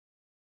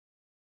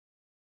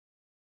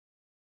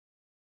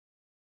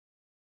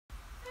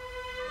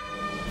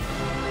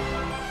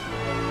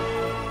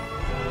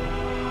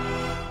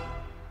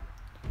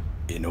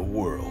In a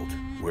world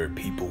where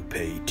people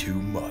pay too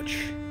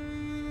much,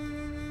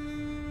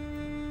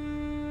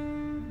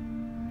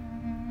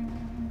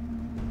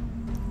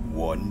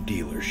 one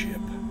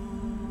dealership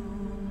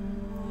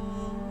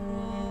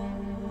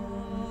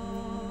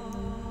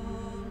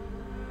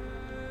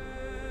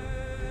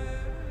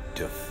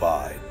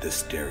defied the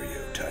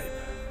stereotype.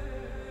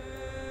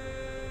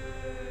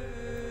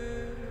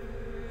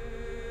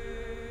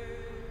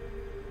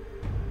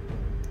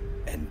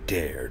 And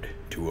dared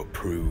to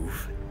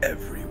approve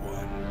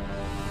everyone.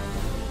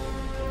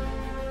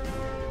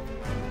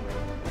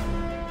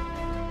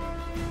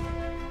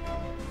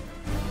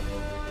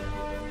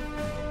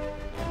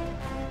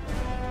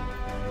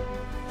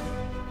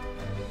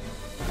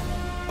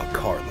 A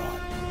car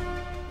lot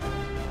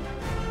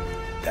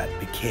that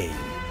became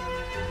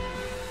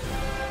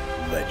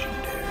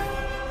legendary.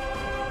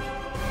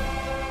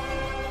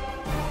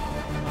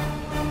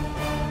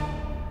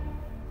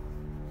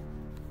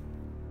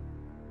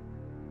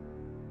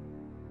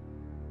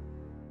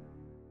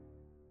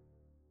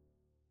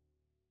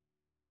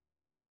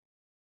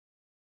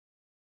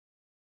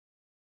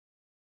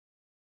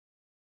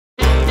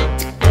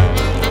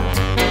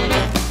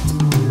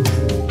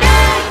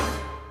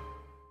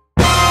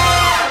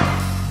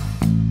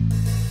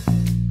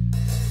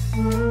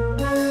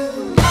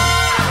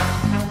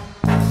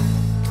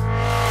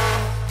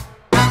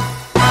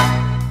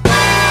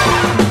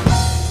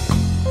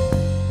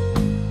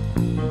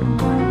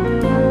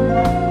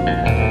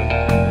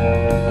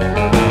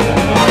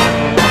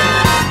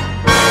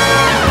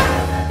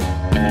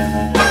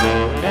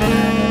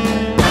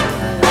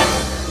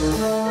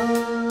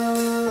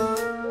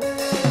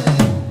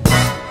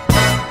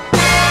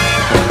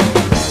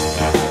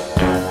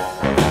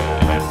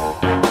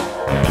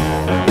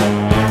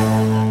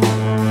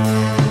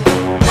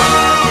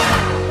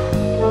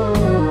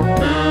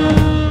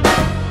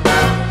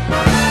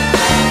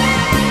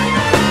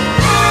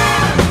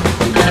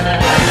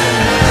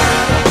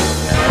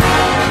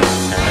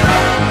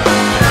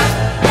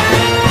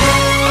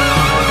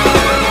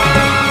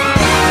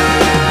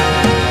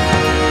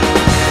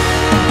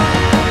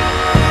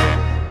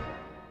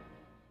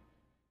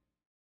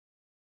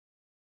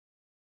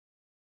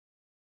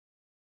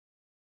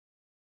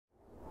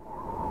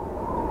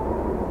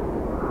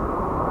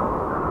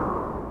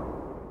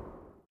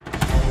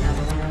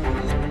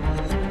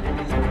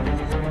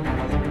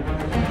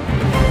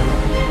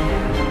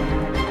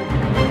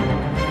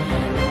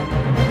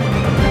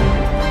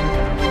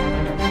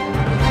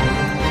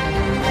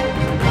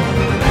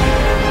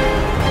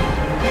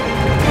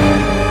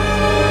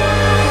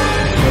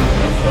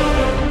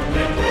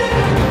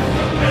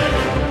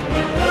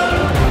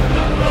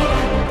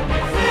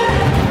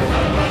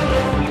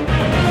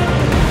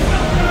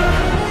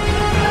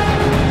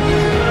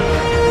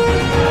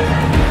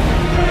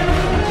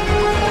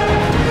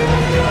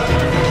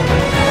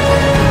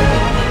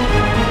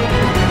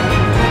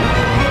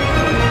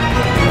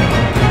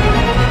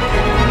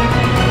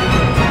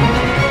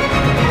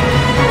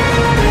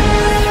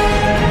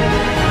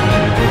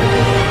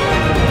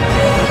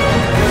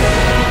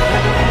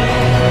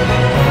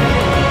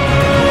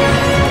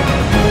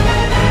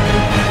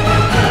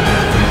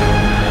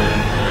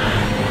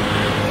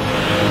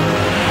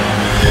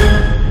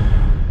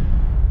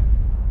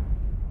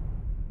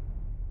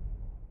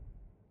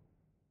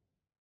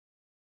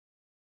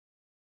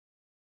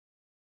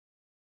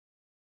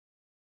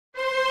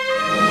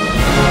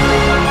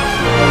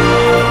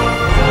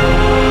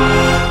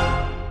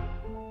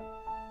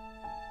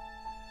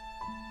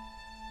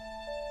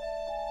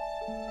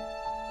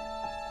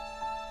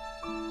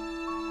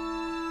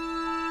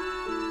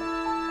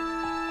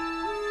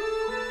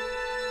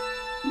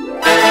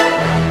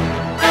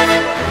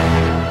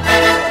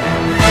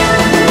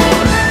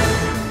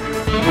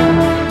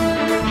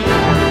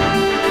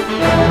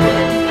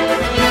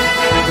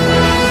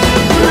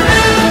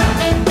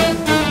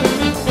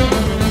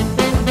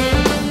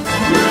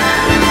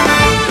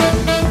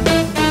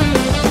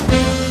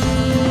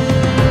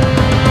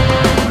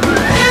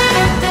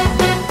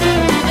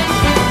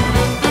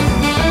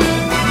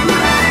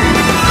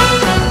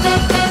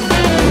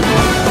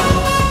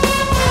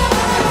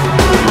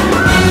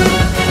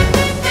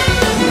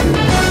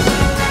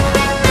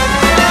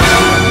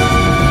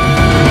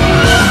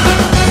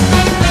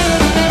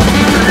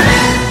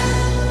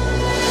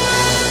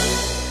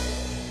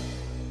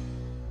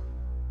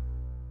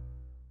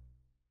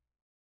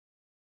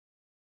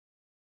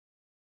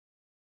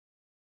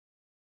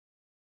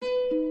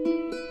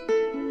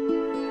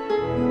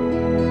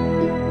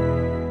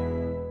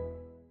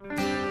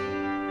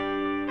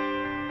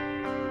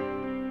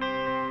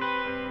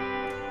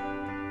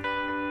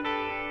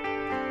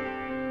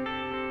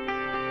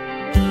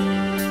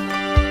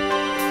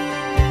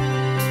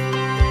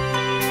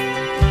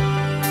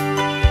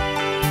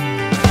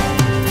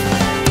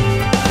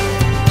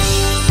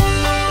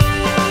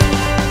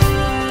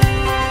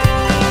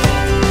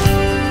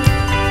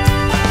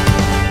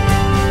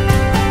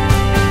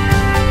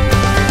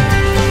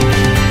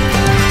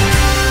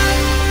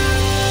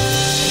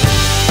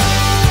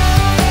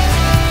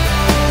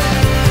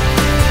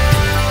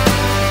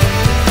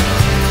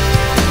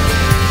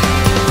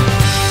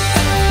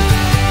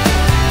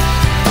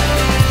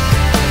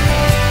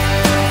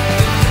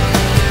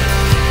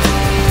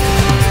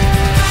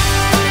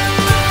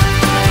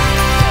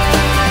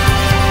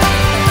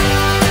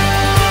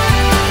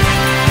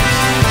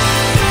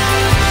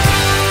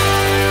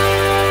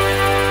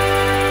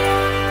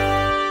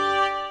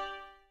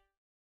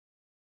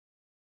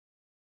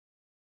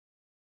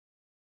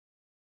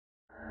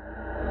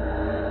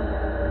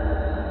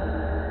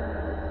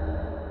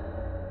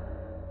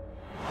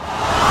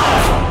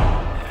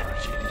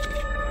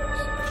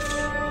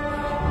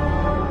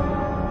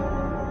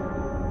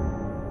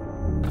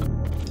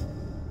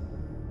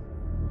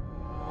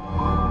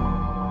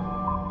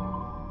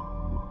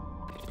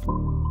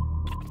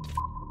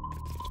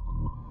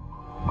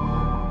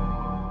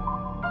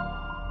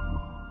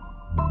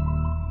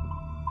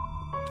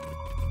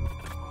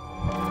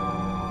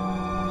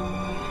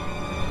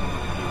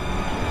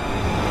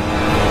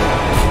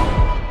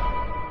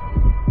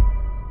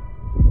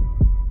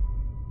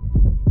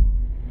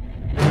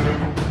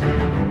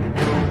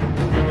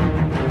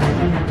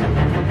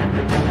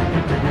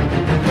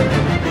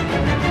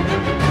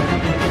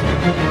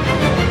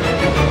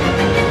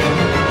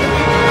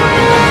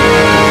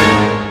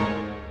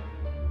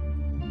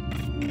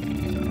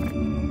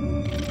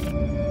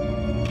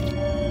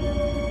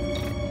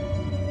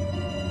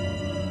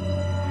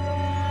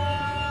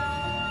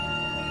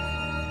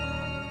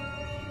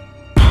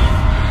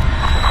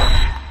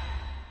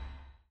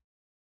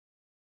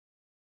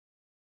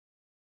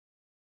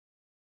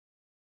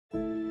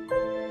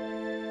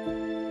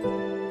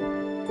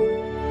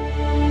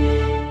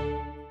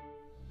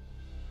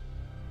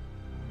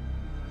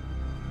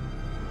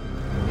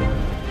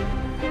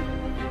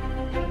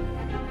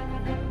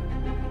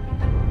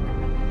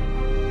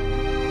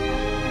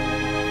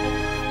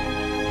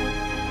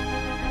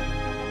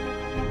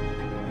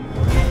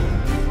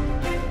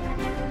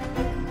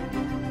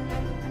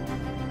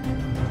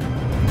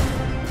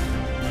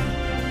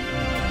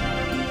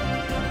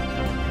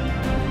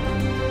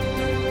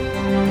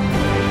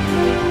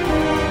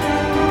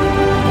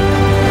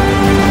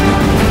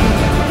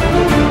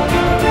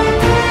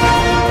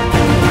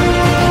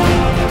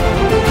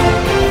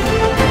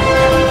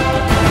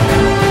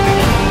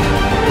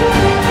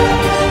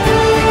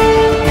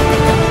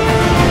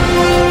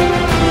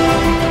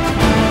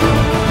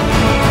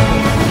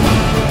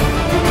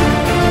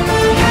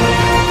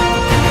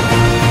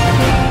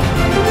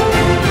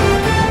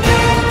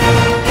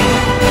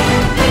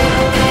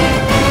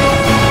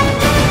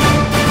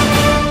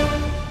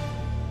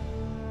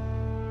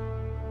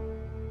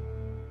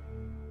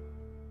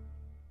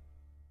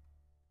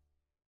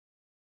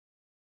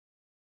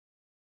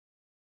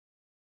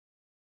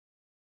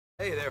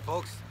 Hey there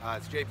folks,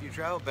 it's Jay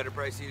Futrell, Better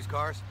Price Used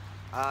Cars.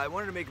 I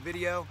wanted to make a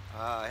video.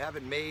 I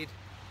haven't made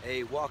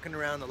a walking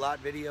around the lot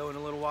video in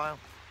a little while.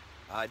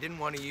 I didn't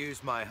want to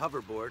use my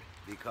hoverboard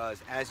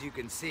because, as you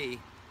can see,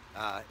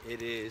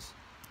 it is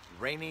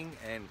raining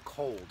and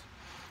cold.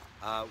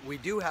 We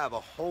do have a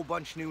whole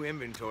bunch new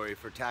inventory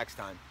for tax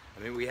time.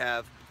 I mean, we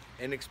have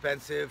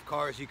inexpensive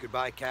cars you could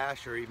buy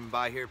cash or even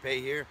buy here,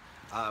 pay here.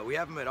 We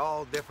have them at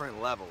all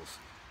different levels.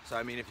 So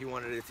I mean, if you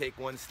wanted to take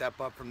one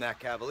step up from that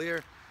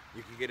Cavalier,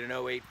 you could get an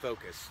 '08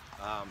 Focus.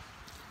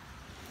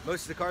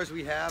 Most of the cars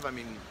we have, I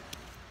mean,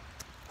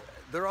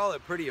 they're all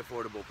at pretty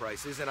affordable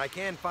prices, and I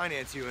can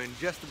finance you in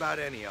just about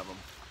any of them.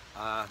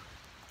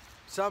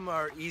 Some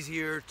are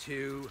easier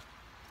to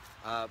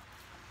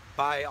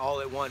buy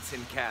all at once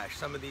in cash.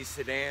 Some of these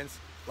sedans,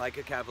 like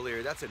a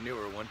Cavalier, that's a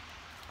newer one.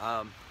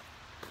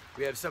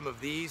 We have some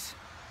of these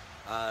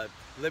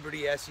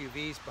Liberty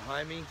SUVs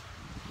behind me.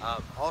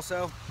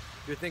 Also,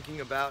 if you're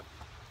thinking about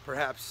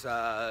perhaps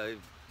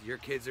your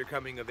kids are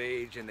coming of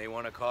age and they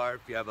want a car,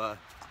 if you have a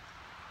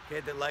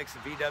kid that likes a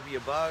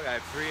VW Bug, I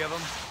have 3 of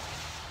them.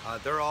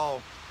 They're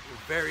all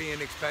very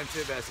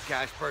inexpensive as a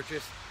cash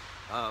purchase.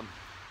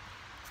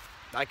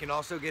 I can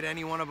also get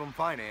any one of them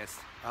financed.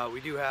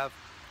 We do have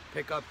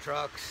pickup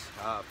trucks,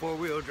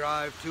 4-wheel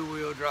drive,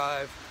 2-wheel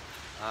drive.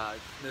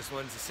 This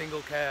one's a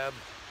single cab.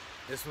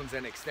 This one's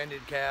an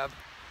extended cab.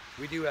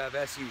 We do have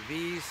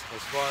SUVs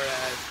as far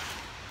as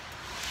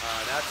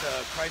that's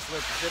a Chrysler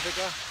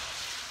Pacifica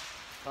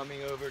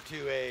coming over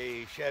to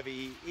a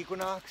Chevy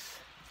Equinox,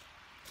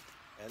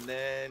 and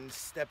then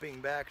stepping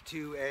back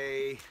to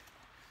a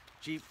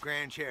Jeep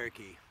Grand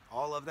Cherokee.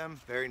 All of them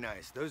very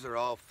nice. Those are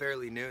all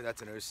fairly new.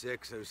 That's an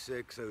 06,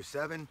 06,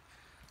 07.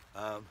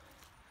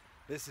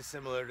 This is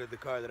similar to the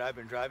car that I've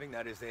been driving.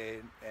 That is a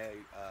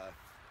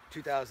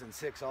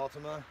 2006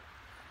 Altima.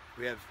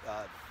 We have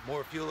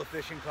more fuel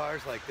efficient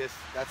cars like this.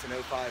 That's an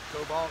 05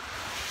 Cobalt.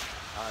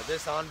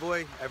 This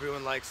Envoy,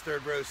 everyone likes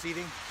third row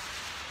seating.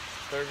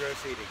 Third row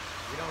seating.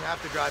 You don't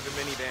have to drive a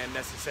minivan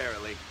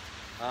necessarily.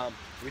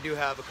 We do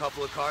have a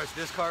couple of cars.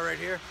 This car right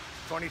here,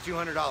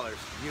 $2,200.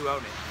 You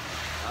own it.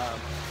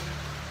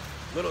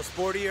 Little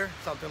sportier,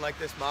 something like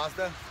this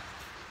Mazda.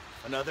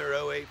 Another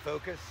 08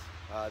 Focus.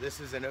 This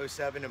is an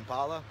 07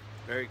 Impala.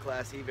 Very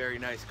classy, very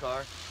nice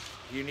car.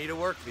 You need a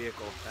work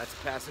vehicle. That's a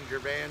passenger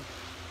van.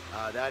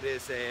 That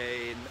is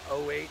an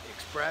 08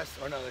 Express.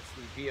 Oh no, it's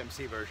the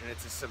GMC version.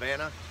 It's a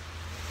Savannah.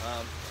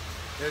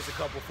 There's a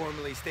couple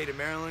formerly State of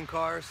Maryland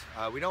cars.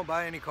 We don't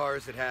buy any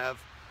cars that have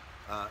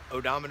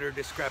odometer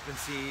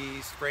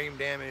discrepancies, frame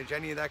damage,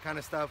 any of that kind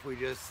of stuff. We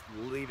just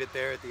leave it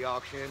there at the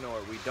auction,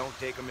 or we don't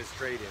take them as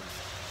trade-ins.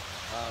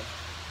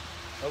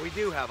 But we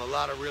do have a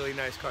lot of really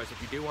nice cars. If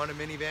you do want a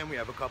minivan, we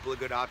have a couple of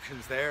good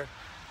options there.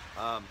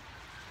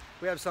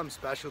 We have some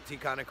specialty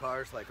kind of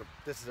cars, like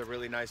this is a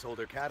really nice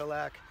older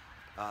Cadillac.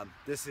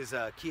 This is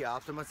a Kia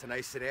Optima. It's a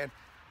nice sedan.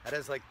 That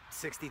has like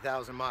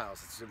 60,000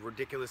 miles. It's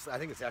ridiculous. I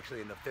think it's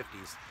actually in the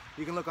 50s.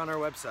 You can look on our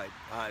website.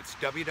 It's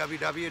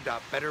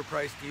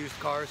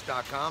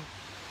www.betterpriceusedcars.com.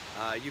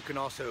 You can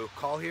also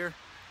call here.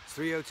 It's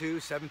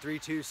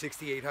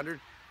 302-732-6800.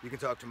 You can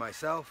talk to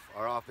myself,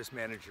 our office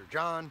manager,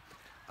 John.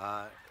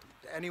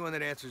 Anyone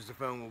that answers the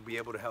phone will be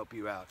able to help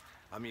you out.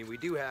 I mean, we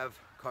do have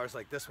cars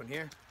like this one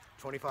here,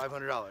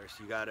 $2,500.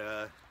 You got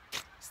a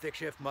stick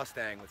shift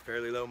Mustang with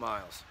fairly low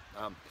miles.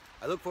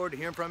 I look forward to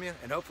hearing from you,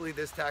 and hopefully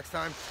this tax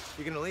time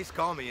you can at least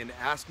call me and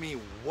ask me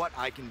what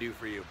I can do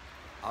for you.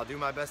 I'll do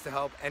my best to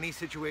help any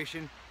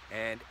situation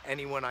and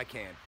anyone I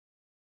can.